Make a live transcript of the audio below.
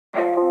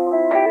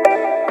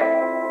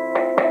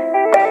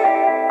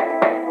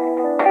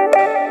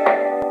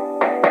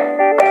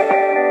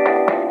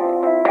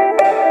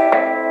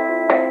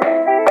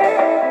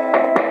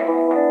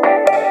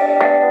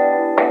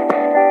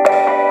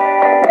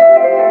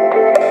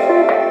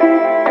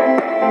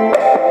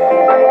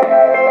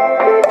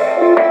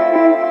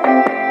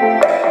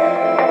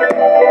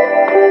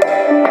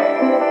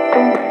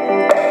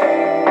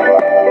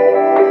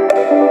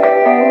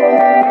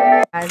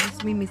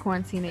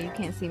Quarantina. You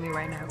can't see me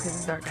right now because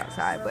it's dark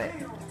outside, but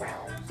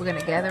we're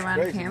gonna gather around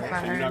the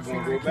campfire and sing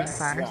our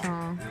campfire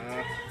song.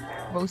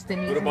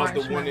 Roasting these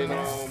marshmallows. What about the one in the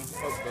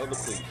other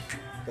place?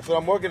 That's what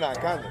I'm working on,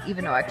 kind of.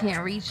 Even though I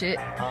can't reach it.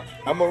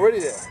 I'm already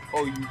there.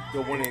 Oh, you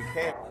the one in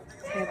camp?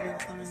 Having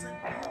fun.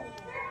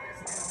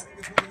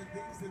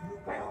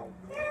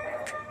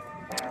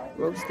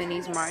 Roasting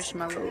these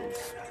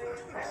marshmallows.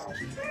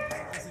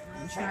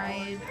 I'm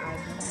trying.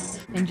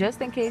 And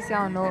just in case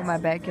y'all know what my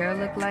backyard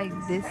look like,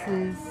 this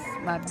is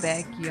my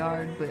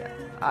backyard, but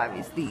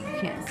obviously you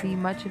can't see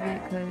much of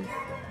it because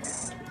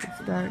it's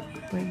dark.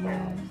 But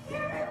yeah.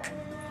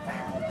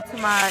 To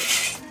my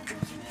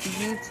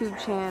YouTube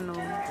channel.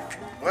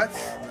 What?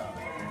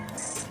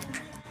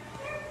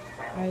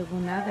 Alright,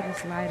 well now that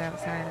it's light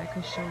outside, I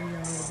can show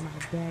y'all what my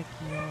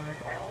backyard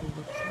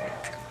looks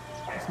like.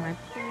 It's my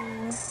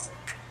pool. It's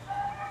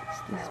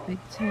this big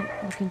tent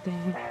looking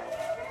thing.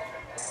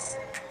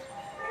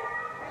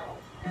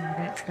 And all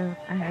that stuff.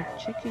 I have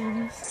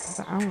chickens,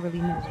 but I don't really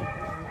know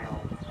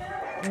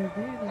where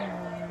they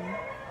are.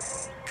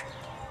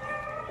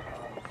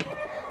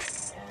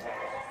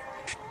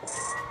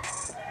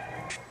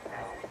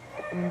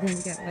 And then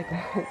we got like a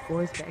whole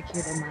forest back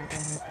here that my dad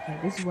has to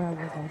cut. This is where I was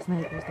last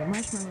night. There's the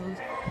marshmallows,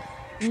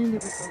 and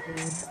it was so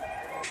good.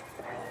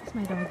 It's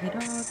my doggy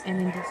dog, and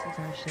then this is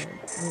our shed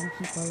where we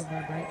keep all of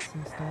our bikes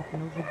and stuff.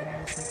 And over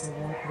there is like a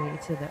walkway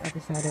to the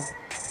other side of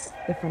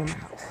the front of my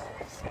house.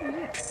 So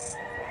yeah.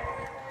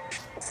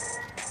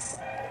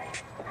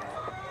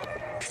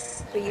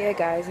 But yeah,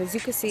 guys, as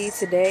you can see,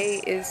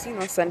 today is, you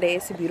know, Sunday.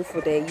 It's a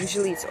beautiful day.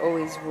 Usually it's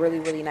always really,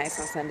 really nice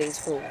on Sundays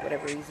for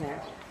whatever reason.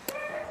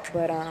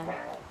 But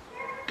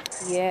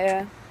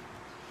yeah.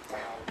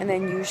 And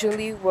then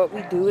usually what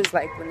we do is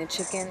like when the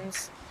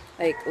chickens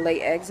like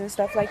lay eggs and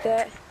stuff like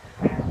that,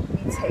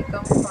 we take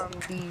them from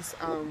these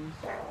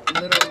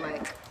little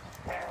like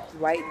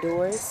white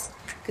doors,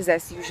 because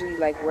that's usually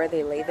like where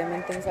they lay them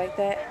and things like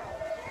that.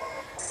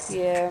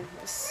 Yeah,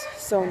 it's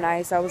so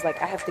nice. I was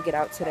like, I have to get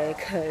out today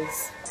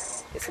because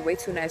it's way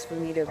too nice for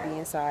me to be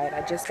inside.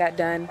 I just got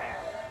done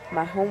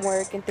my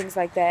homework and things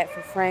like that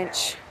for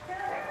French.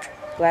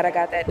 Glad I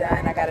got that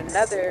done. I got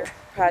another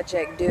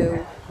project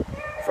due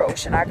for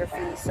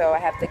oceanography, so I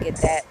have to get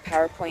that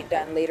PowerPoint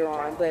done later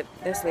on, but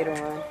that's later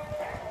on.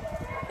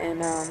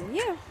 And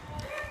yeah.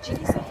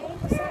 Jeannie said, hey,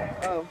 what's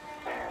up? Oh.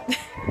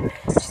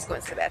 She's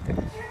going to the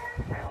bathroom.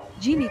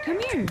 Jeannie, come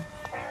here.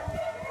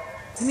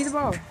 Give me the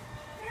ball.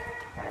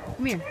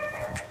 Come here.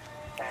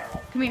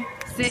 Come here.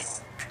 Sit.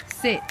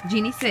 Sit.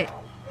 Jeannie, sit.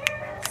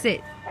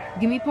 Sit.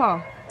 Give me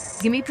paw.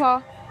 Give me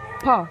paw.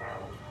 Paw.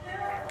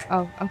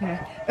 Oh, okay.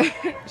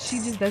 She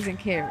just doesn't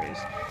care.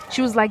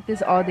 She was like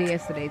this all day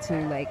yesterday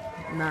too, like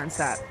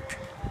non-stop.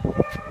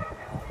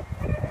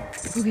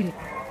 Go get it.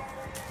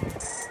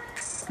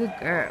 Good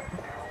girl.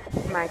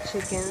 My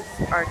chickens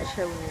are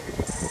chilling.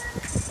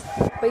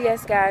 But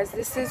yes, guys,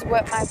 this is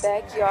what my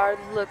backyard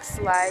looks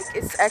like.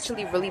 It's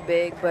actually really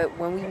big, but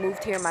when we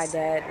moved here, my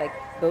dad like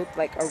built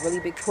like a really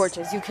big porch,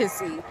 as you can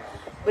see.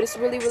 But it's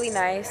really, really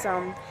nice.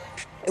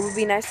 It would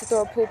be nice to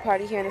throw a pool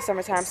party here in the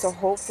summertime, so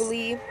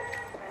hopefully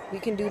we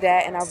can do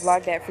that, and I'll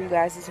vlog that for you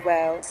guys as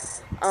well.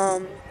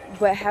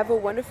 But have a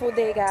wonderful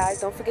day,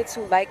 guys. Don't forget to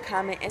like,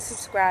 comment, and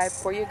subscribe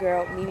for your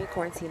girl, Mimi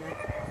Quarantina.